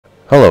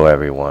Hello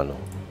everyone,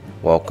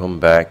 welcome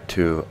back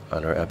to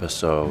another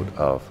episode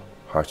of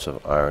Hearts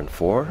of Iron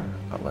 4.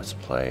 Let's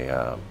play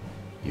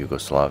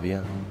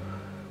Yugoslavia.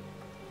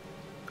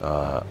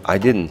 I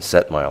didn't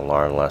set my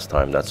alarm last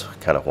time, that's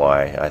kind of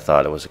why I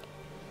thought it was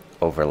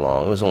over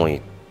long. It was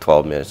only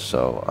 12 minutes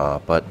or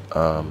so, but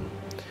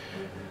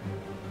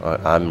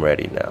I'm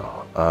ready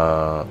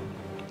now.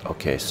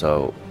 Okay,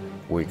 so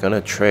we're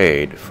gonna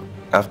trade.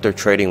 After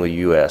trading with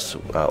US,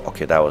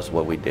 okay, that was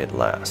what we did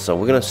last. So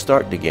we're gonna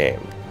start the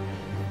game.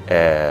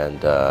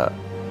 And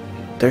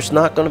there's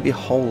not going to be a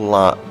whole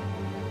lot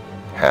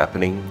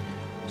happening,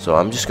 so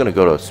I'm just going to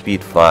go to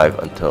speed 5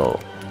 until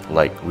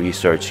like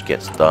research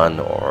gets done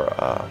or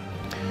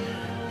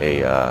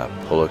a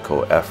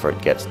political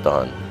effort gets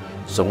done.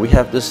 So we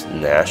have this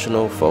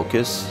national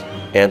focus,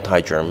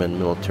 anti-German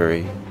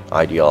military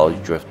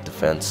ideology drift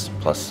defense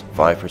plus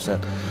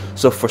 5%.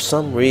 So for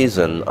some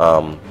reason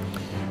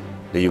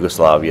the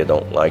Yugoslavia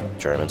don't like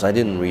Germans. I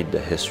didn't read the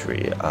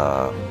history.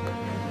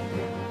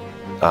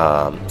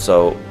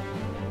 So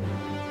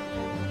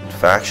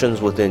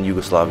factions within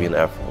Yugoslavian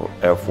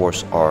Air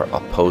Force are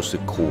opposed to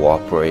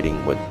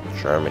cooperating with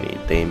Germany.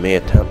 They may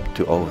attempt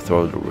to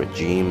overthrow the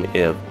regime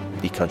if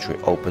the country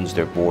opens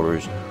their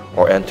borders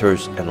or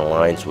enters an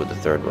alliance with the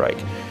Third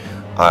Reich.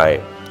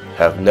 I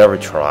have never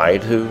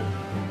tried to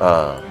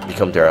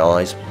become their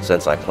allies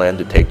since I plan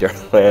to take their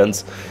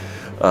lands,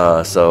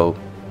 so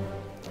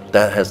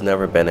that has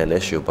never been an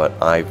issue. But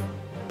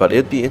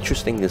it'd be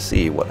interesting to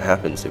see what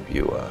happens if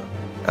you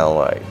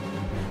ally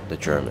the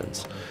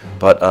Germans.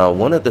 But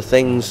one of the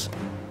things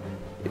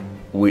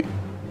we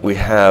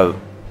have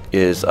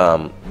is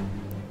I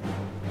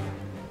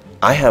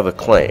have a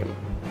claim.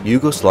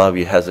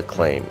 Yugoslavia has a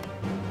claim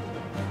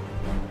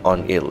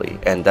on Italy,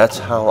 and that's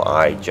how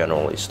I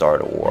generally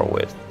start a war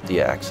with the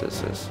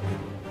Axis, is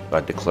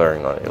by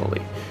declaring on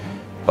Italy.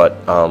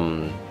 But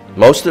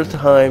most of the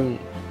time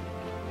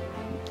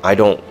I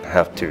don't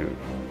have to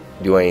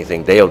do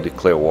anything. They'll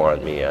declare war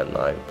on me, and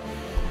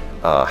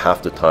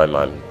half the time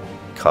I'm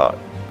caught,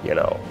 you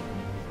know,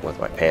 with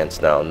my pants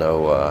down,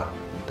 no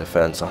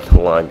defense on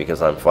the line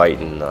because I'm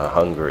fighting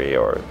Hungary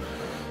or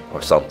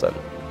something.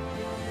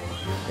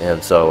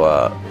 And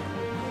so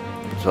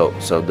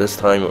so this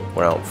time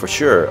around, for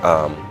sure,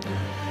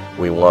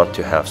 we want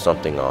to have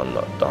something on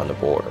the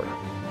border.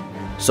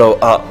 So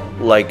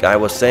like I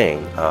was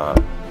saying,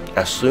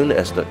 as soon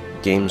as the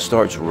game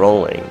starts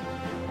rolling,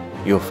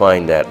 you'll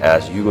find that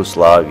as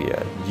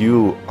Yugoslavia,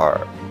 you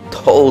are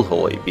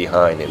totally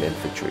behind in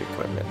infantry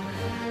equipment,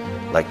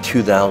 like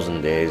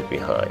 2,000 days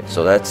behind.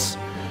 So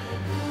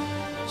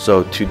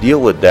to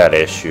deal with that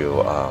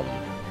issue,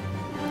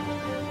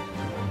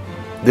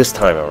 this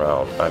time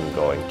around I'm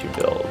going to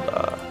build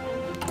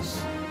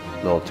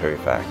military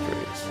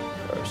factories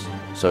first.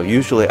 So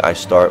usually I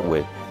start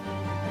with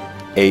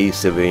a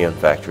civilian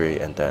factory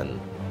and then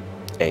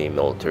a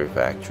military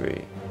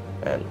factory,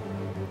 and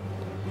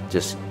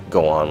just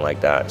go on like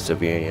that,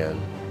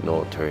 civilian,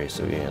 military,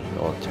 civilian,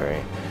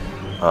 military.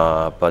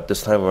 But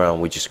this time around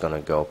we're just gonna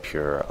go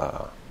pure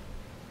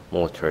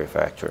military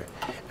factory,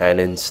 and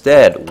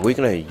instead we're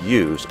gonna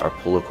use our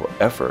political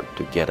effort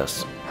to get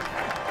us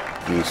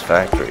these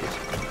factories.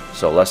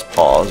 So let's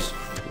pause.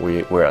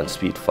 We're on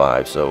speed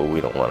 5, so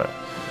we don't want to.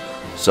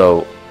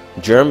 So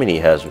Germany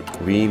has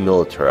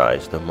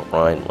remilitarized the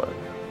Rhineland.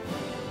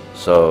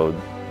 So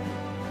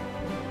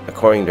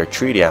according to their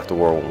treaty after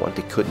World War I,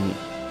 they couldn't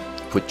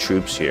put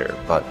troops here,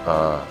 but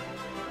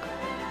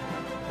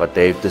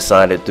they've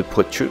decided to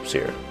put troops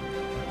here,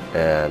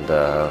 and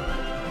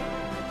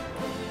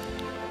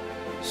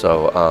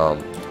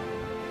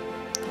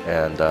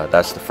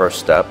that's the first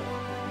step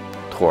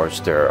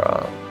towards their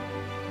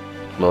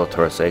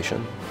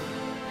militarization.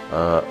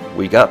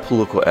 We got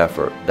political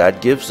effort that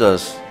gives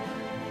us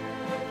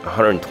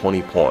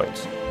 120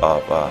 points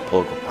of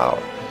political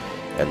power,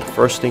 and the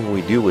first thing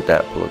we do with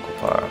that political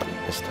power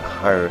is to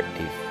hire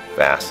a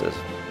fascist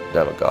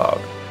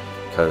demagogue,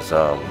 because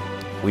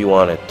we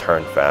want to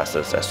turn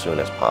fascist as soon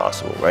as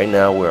possible. Right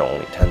now we're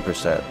only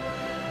 10%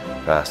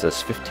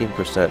 fascist,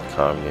 15%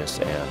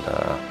 communist, and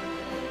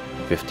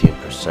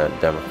 15%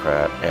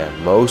 Democrat,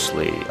 and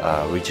mostly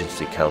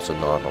Regency Council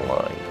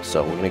non-aligned.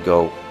 So we're going to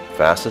go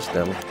fascist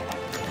them,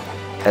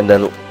 and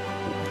then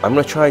I'm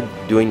going to try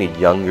doing the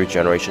younger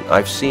generation.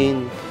 I've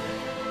seen,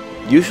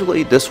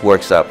 usually this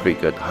works out pretty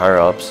good, higher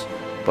ups,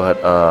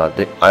 but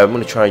I'm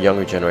going to try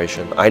younger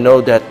generation. I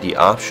know that the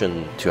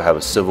option to have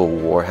a civil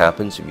war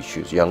happens if you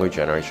choose younger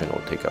generation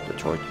will take up the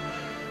torch,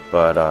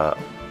 but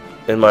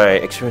in my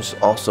experience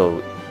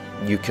also,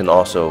 you can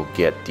also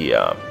get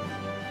the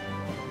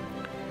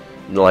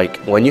like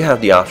when you have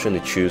the option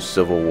to choose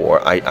civil war.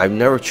 I've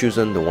never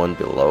chosen the one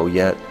below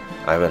yet.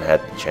 I haven't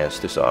had the chance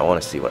to, so I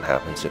want to see what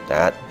happens if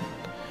that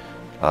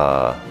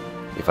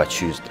if I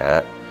choose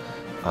that.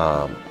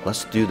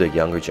 Let's do the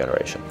younger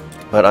generation.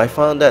 But I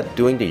found that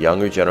doing the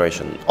younger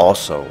generation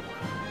also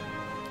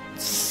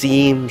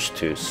seems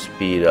to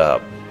speed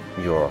up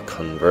your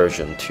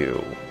conversion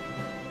to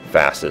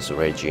fascist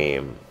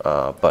regime,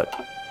 but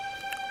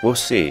we'll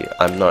see.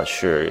 I'm not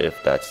sure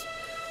if that's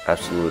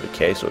absolute the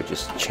case or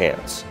just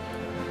chance.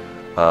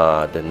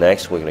 The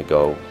next we're gonna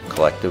go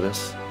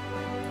collectivist.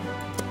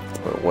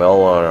 We're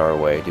well on our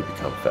way to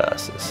become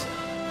fastest.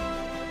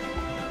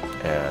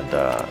 And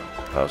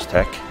how's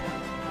tech?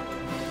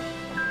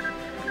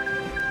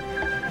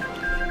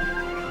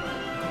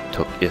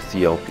 Took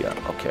Ethiopia.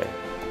 Okay.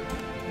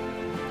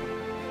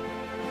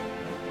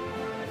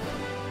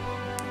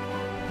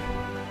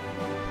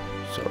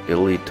 So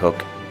Italy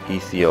took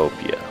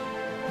Ethiopia.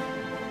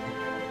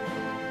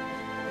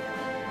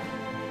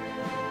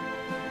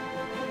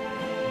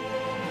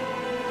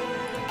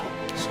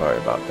 Sorry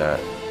about that.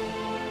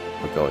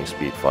 We're going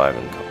speed 5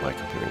 and my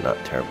computer not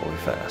terribly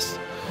fast.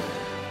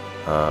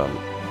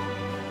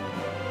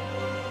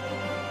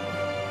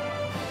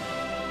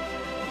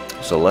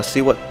 So let's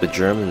see what the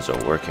Germans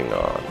are working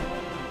on.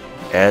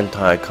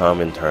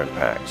 Anti-Comintern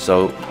Pact.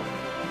 So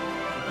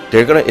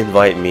they're gonna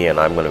invite me and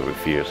I'm gonna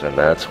refuse, and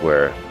that's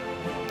where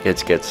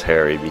it gets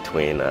hairy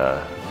between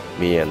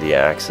me and the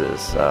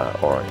Axis,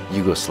 or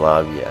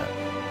Yugoslavia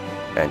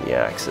and the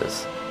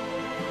Axis.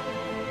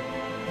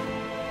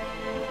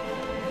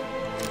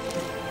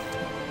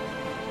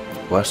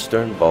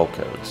 Western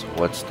Balkans.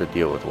 What's the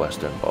deal with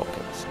Western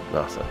Balkans?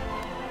 Nothing.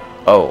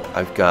 Oh,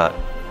 I've got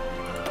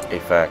a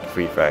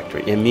free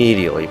factory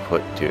immediately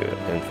put to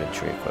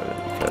infantry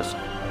equipment because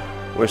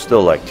we're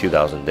still like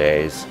 2,000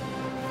 days.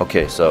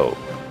 Okay, so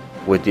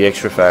with the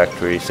extra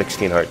factory,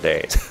 1,600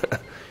 days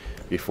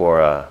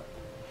before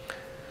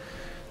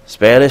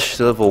Spanish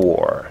Civil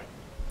War.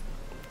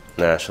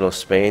 National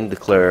Spain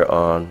declare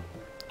on.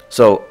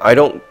 So I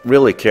don't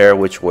really care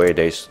which way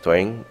they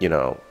swing, you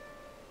know,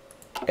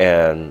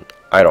 and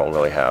I don't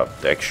really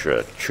have the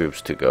extra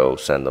troops to go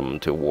send them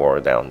to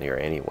war down here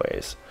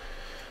anyways.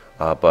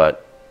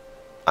 But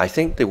I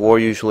think the war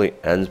usually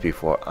ends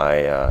before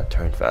I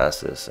turn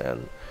fastest,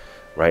 and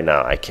right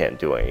now I can't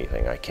do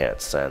anything. I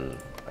can't send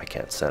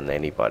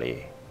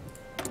anybody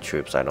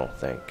troops, I don't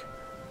think.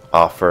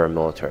 Offer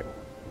military.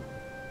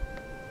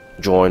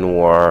 Join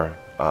war,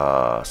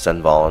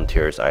 send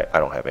volunteers. I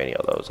don't have any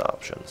of those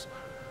options.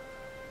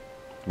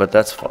 But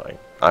that's fine.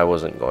 I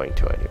wasn't going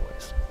to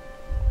anyways.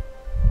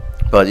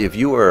 But if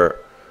you were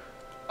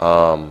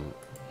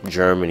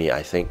Germany,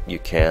 I think you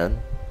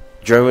can.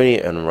 Germany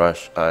and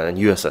Russia and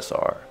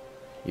USSR,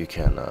 you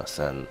can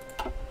send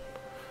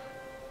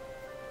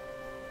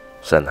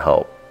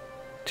help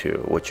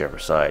to whichever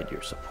side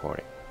you're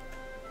supporting.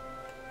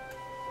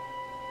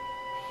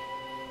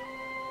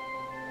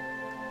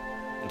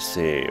 Let's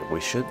see,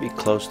 we should be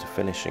close to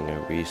finishing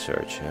our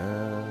research.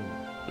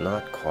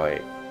 Not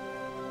quite.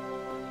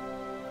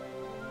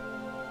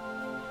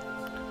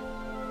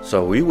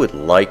 So we would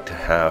like to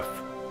have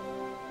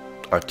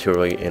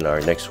artillery in our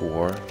next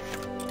war.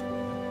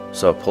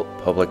 So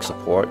public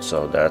support,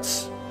 so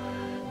that's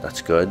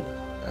good.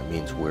 That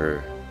means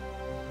we're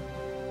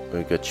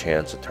a good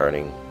chance of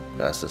turning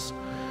fastest.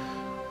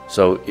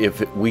 So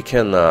if we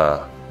can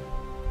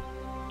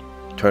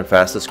turn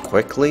fastest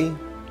quickly,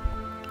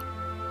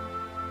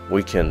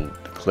 we can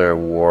declare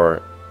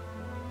war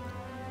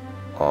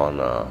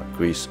on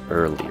Greece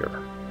earlier.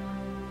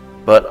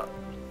 But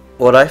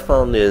what I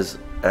found is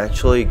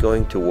actually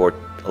going to war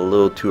a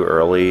little too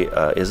early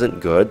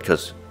isn't good,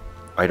 because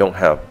I don't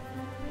have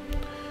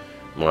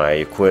my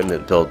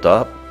equipment built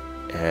up,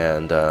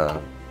 and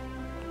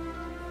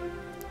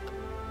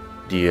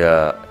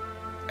the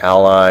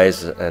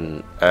allies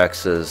and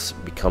Axis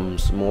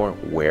becomes more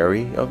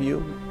wary of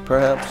you,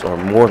 perhaps, or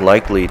more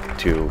likely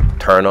to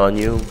turn on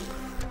you.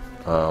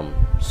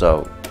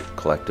 So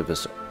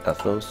collectivist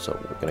ethos, so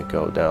we're going to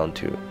go down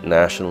to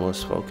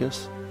nationalist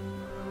focus.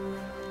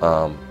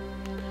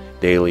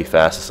 Daily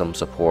fascism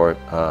support,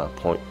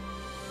 point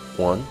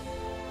 1.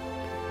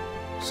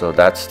 So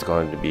that's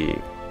going to be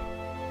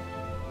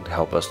to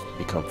help us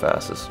become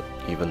fastest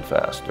even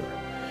faster.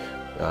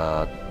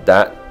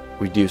 That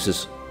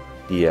reduces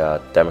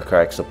the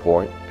democratic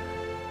support.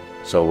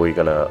 So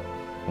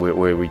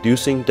we're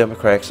reducing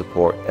democratic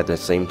support, at the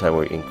same time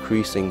we're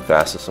increasing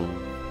fascism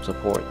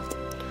support.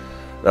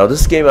 Now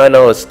this game, I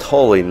know it's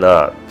totally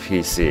not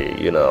PC,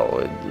 you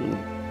know,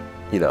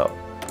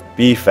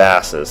 be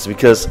fascist,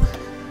 because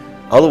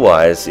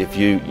otherwise, if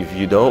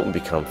you don't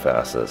become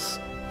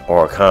fascist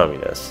or a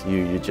communist,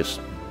 you're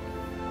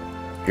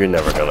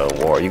never gonna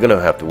war. You're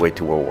gonna have to wait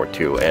till World War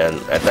II,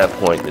 and at that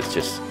point, it's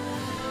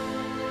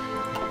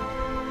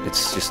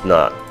just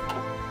not,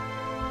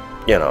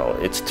 you know,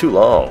 it's too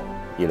long,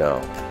 you know,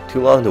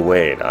 too long to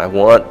wait. I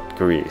want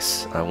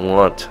Greece. I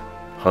want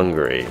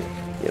Hungary.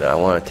 You know, I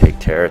want to take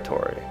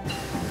territory.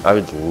 I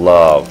would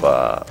love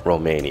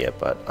Romania,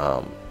 but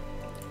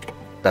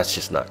that's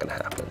just not gonna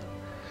happen.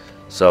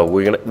 So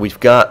we've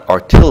got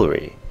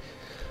artillery.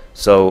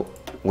 So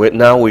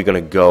now we're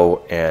gonna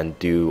go and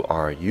do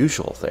our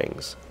usual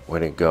things. We're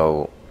gonna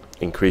go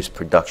increase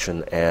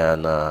production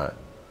and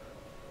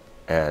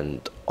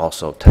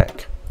also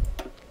tech.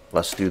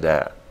 Let's do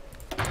that.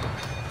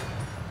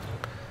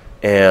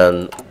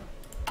 And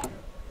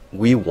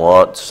we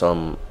want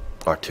some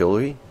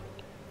artillery.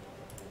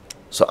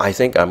 So I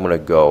think I'm gonna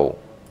go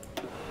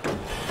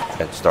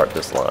and start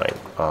this line.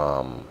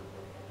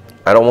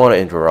 I don't want to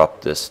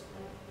interrupt this,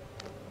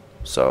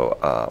 so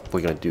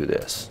we're going to do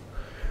this.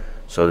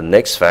 So the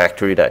next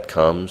factory that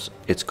comes,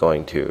 it's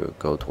going to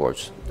go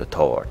towards the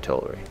TOW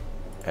artillery,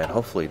 and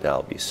hopefully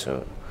that'll be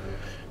soon.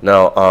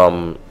 Now,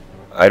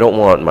 I don't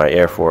want my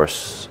Air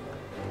Force,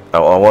 I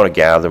want to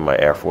gather my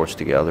Air Force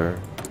together,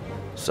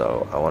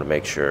 so I want to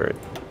make sure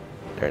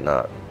they're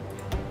not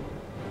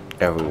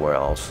everywhere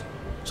else.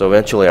 So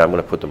eventually I'm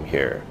going to put them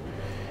here,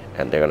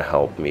 and they're going to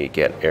help me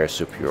get air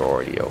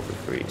superiority over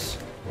Greece.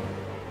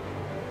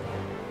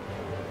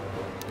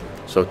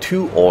 So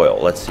 2 oil,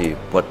 let's see,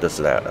 what does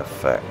that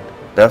affect?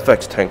 That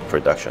affects tank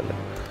production.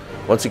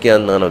 Once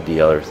again, none of the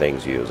other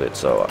things use it,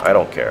 so I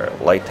don't care.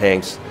 Light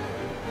tanks,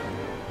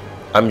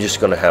 I'm just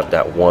gonna have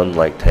that one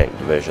light tank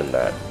division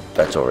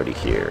that's already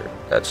here.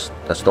 That's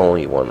the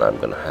only one I'm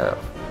gonna have.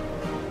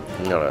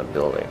 I'm not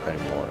building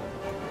any more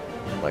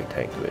light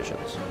tank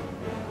divisions.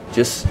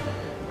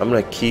 I'm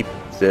gonna keep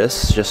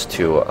this just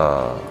to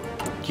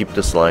keep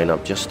this line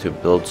up, just to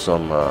build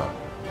some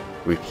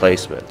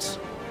replacements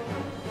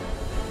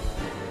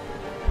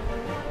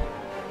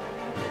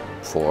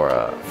for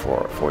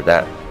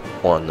that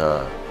one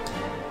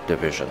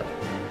division.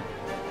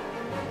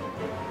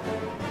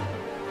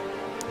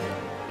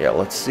 Yeah,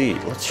 let's see.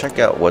 Let's check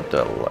out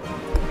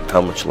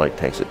how much light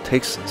tanks. It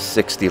takes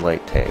 60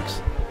 light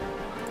tanks,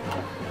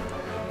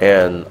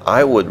 and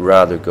I would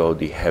rather go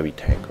the heavy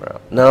tank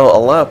route. Now, a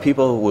lot of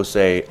people will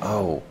say,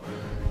 "Oh,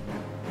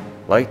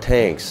 light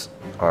tanks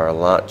are a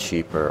lot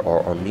cheaper,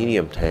 or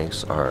medium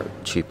tanks are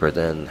cheaper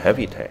than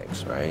heavy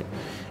tanks, right?"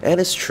 And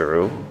it's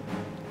true,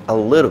 a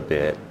little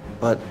bit.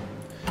 But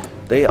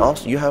you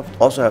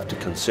also have to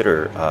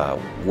consider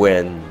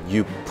when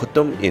you put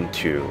them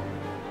into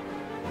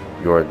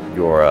your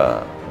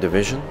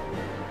division,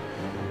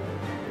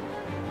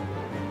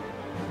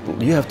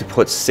 you have to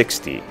put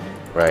 60,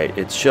 right?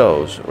 It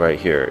shows right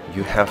here.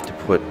 You have to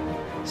put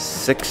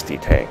 60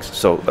 tanks.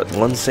 So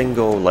one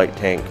single light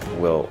tank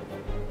will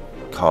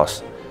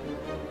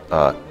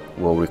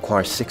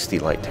require 60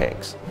 light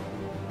tanks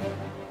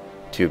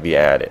to be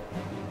added,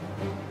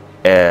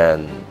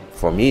 and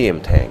for medium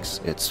tanks,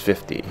 it's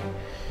 50,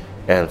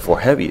 and for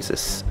heavies,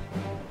 it's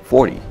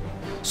 40.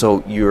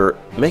 So you're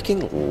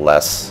making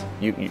less.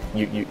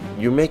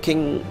 You're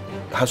making,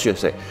 how should I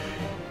say?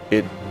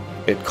 It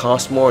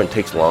costs more and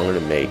takes longer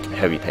to make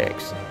heavy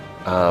tanks,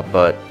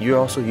 but you're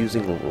also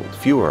using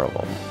fewer of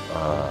them,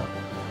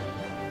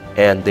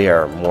 and they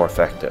are more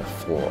effective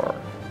for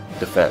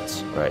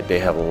defense, right? They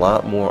have a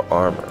lot more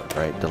armor,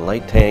 right? The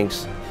light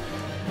tanks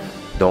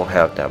don't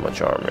have that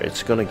much armor.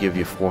 It's gonna give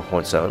you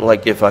 4.7.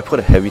 Like if I put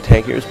a heavy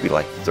tank here, it'd be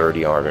like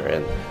 30 armor,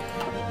 and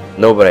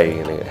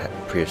nobody can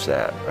pierce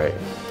that, right?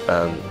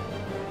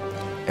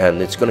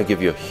 And it's gonna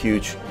give you a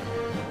huge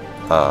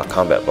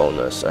combat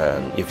bonus.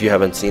 And if you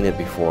haven't seen it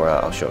before,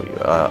 I'll show you.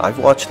 I've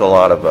watched a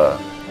lot of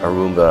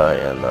Arumba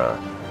and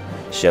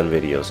Shen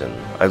videos, and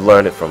I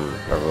learned it from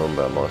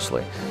Arumba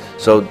mostly.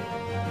 So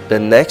the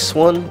next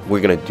one,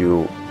 we're gonna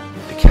do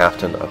the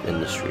Captain of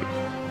Industry.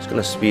 It's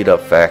gonna speed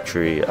up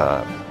factory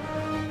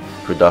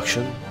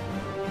production,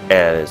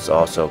 and it's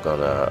also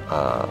gonna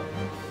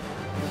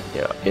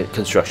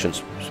construction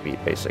speed,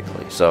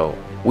 basically. So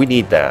we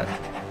need that,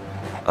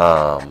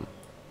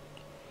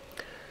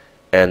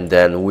 and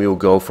then we'll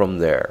go from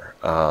there.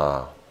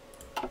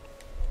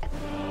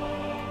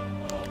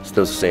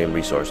 Still the same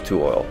resource,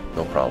 2 oil,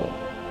 no problem.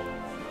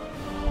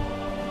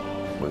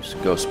 We'll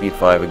go speed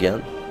 5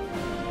 again.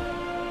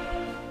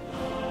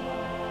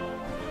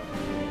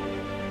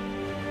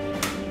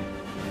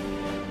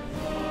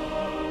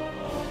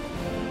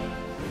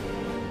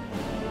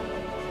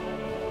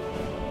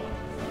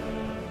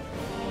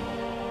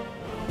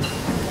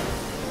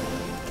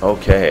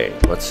 Okay,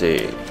 let's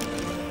see.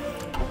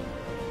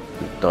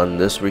 We've done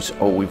this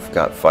oh, we've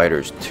got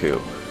fighters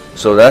too.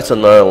 So that's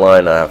another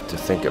line I have to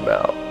think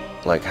about.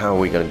 Like, how are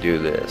we gonna do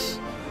this?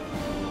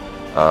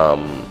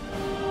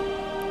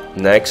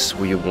 Next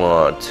we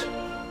want...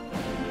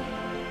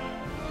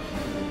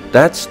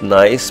 That's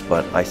nice,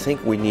 but I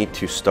think we need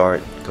to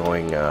start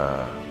going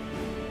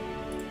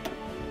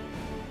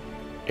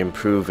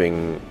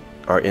improving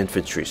our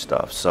infantry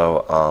stuff.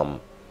 So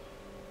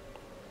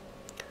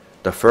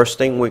the first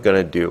thing we're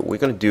gonna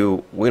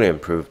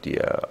improve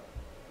the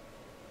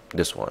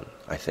this one,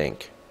 I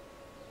think.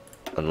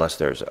 Unless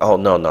there's, oh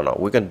no,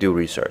 we're gonna do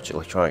research,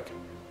 electronic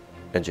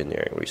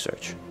engineering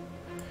research.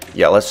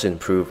 Yeah, let's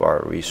improve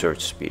our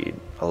research speed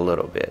a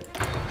little bit.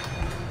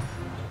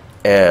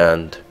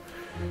 And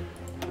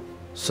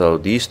so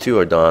these two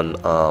are done,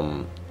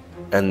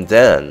 and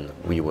then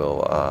we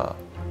will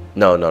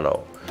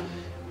no,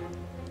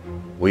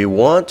 we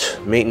want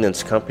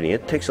maintenance company.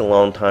 It takes a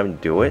long time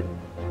to do it.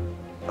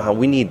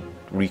 We need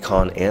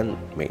recon and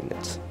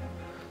maintenance.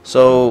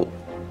 So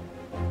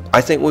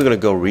I think we're gonna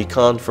go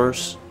recon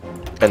first,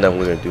 and then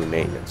we're gonna do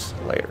maintenance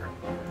later.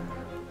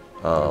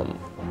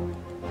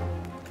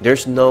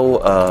 There's no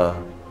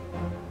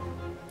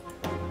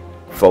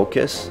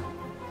focus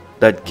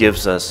that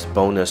gives us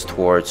bonus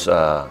towards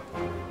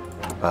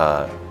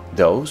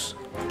those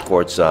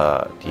towards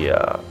what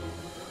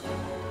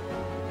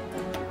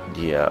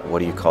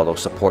do you call those,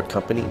 support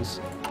companies.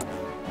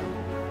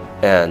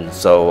 And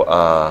so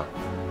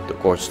of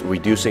course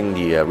reducing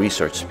the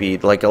research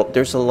speed. Like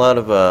there's a lot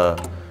of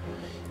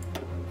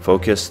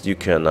focus you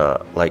can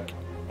like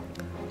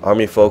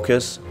Army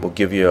Focus will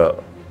give you a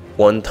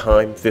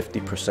one-time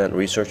 50%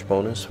 research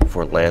bonus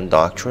for land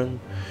doctrine,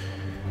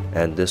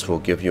 and this will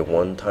give you a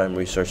one-time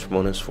research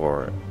bonus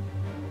for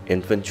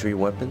infantry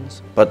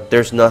weapons. But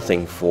there's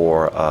nothing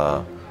for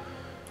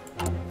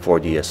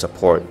the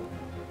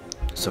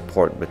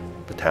support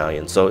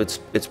battalion. So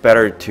it's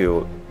better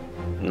to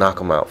knock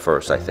them out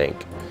first, I think.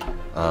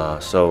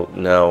 So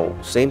now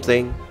same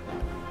thing,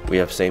 we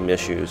have same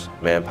issues,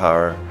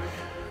 manpower.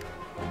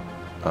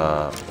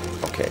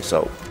 Okay,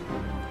 so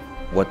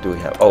what do we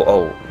have?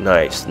 Oh,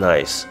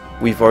 nice.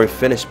 We've already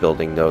finished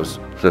building those.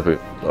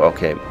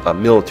 Okay,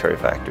 military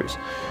factories.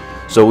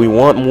 So we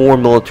want more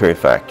military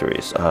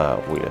factories.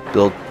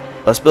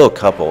 Let's build a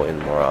couple in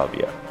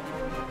Moravia.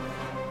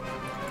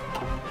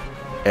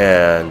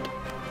 And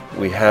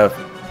we have,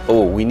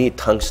 we need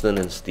tungsten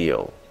and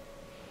steel.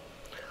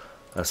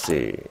 Let's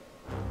see.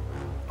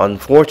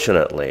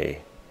 Unfortunately,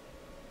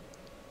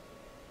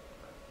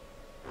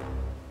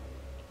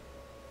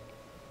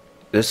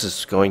 this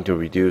is going to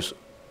reduce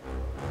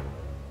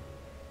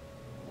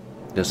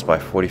this by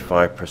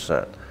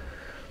 45%.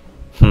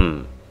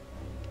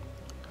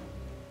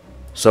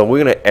 So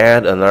we're going to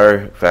add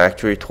another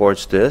factory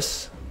towards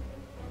this,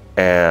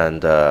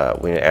 and we're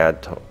going to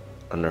add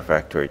another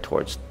factory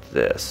towards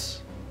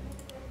this,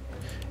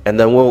 and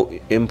then we'll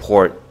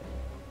import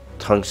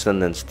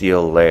tungsten and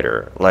steel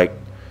later. Like,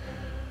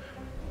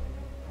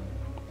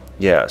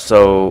 yeah,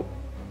 so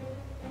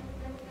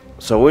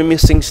we're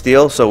missing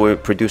steel, so we're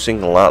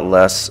producing a lot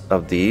less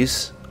of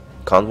these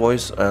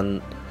convoys,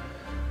 and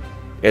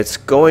it's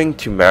going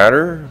to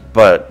matter,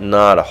 but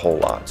not a whole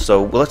lot.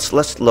 So let's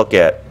look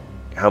at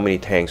how many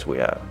tanks we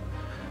have.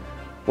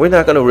 We're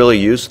not going to really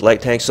use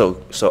light tanks,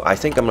 so I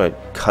think I'm going to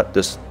cut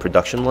this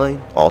production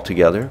line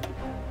altogether,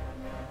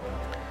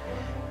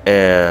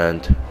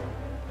 and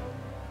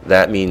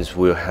that means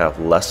we'll have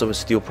less of a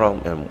steel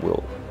problem, and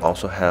we'll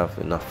also have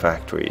enough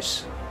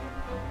factories,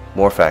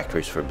 more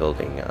factories for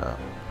building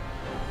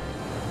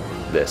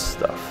this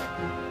stuff.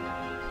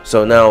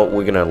 So now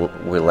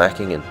we're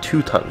lacking in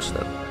 2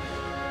 tungsten.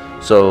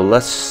 So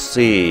let's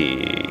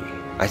see.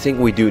 I think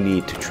we do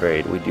need to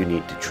trade. We do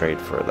need to trade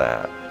for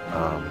that.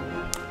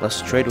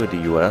 Let's trade with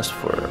the US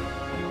for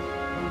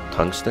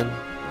tungsten.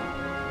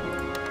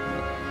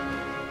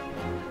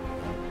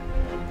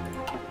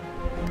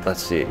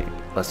 Let's see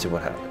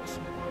what happens.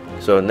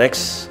 So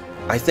next,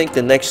 I think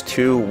the next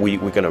 2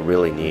 we're gonna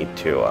really need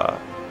to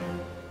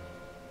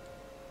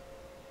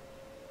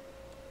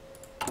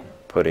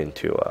put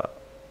into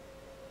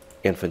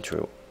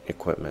infantry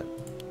equipment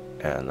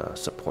and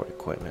support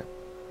equipment,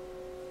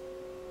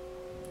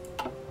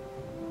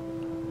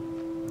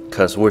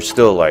 because we're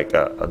still like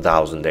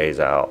 1,000 days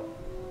out.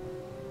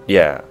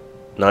 Yeah,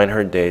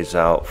 900 days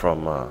out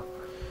from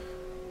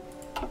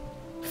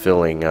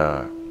filling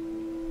our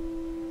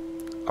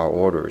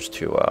orders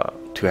to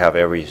have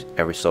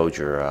every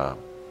soldier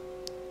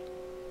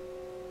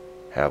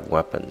have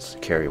weapons,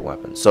 carry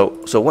weapons.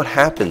 So what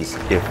happens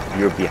if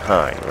you're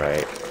behind,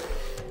 right?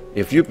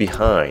 If you're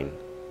behind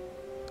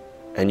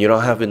and you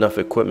don't have enough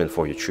equipment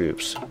for your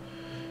troops,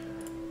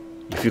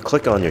 if you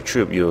click on your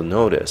troop, you'll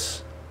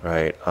notice,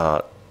 right,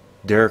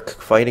 they're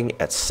fighting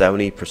at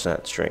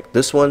 70% strength.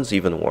 This one's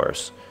even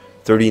worse,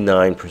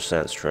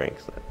 39%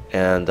 strength.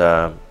 And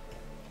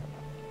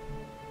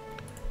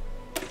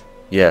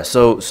yeah,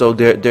 so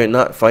they're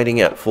not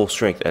fighting at full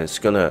strength, and it's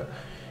gonna,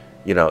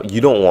 you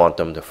don't want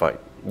them to fight.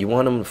 You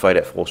want them to fight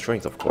at full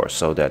strength, of course,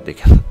 so that they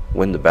can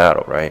win the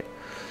battle, right?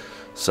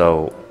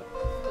 So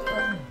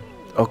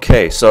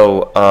okay,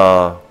 so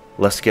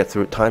let's get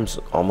through. Time's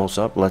almost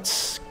up.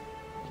 Let's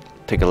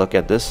take a look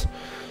at this.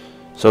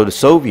 So the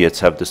Soviets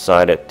have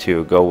decided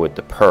to go with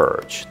the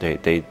purge. They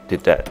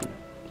did that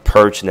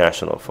purge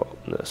national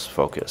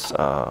focus,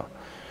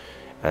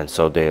 and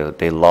so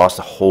they lost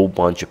a whole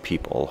bunch of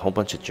people, a whole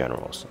bunch of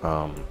generals.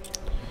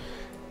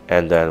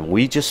 And then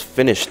we just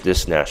finished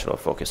this national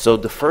focus. So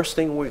the first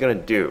thing we're gonna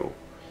do,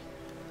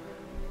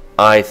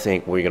 I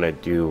think we're gonna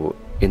do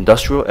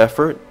industrial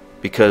effort,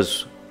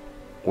 because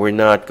we're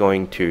not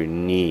going to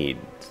need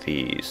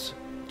these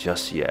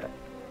just yet.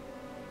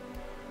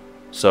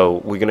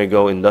 So we're gonna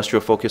go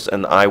industrial focus,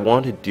 and I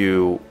want to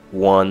do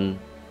one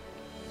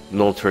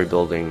military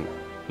building,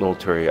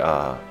 military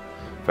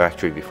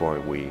factory before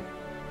we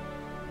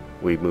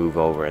move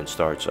over and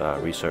start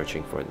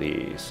researching for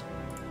these.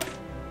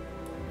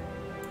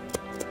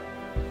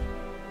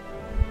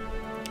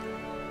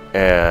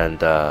 And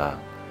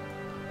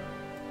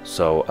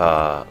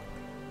so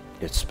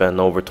it's been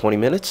over 20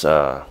 minutes.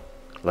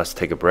 Let's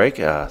take a break.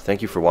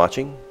 Thank you for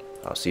watching.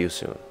 I'll see you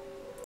soon.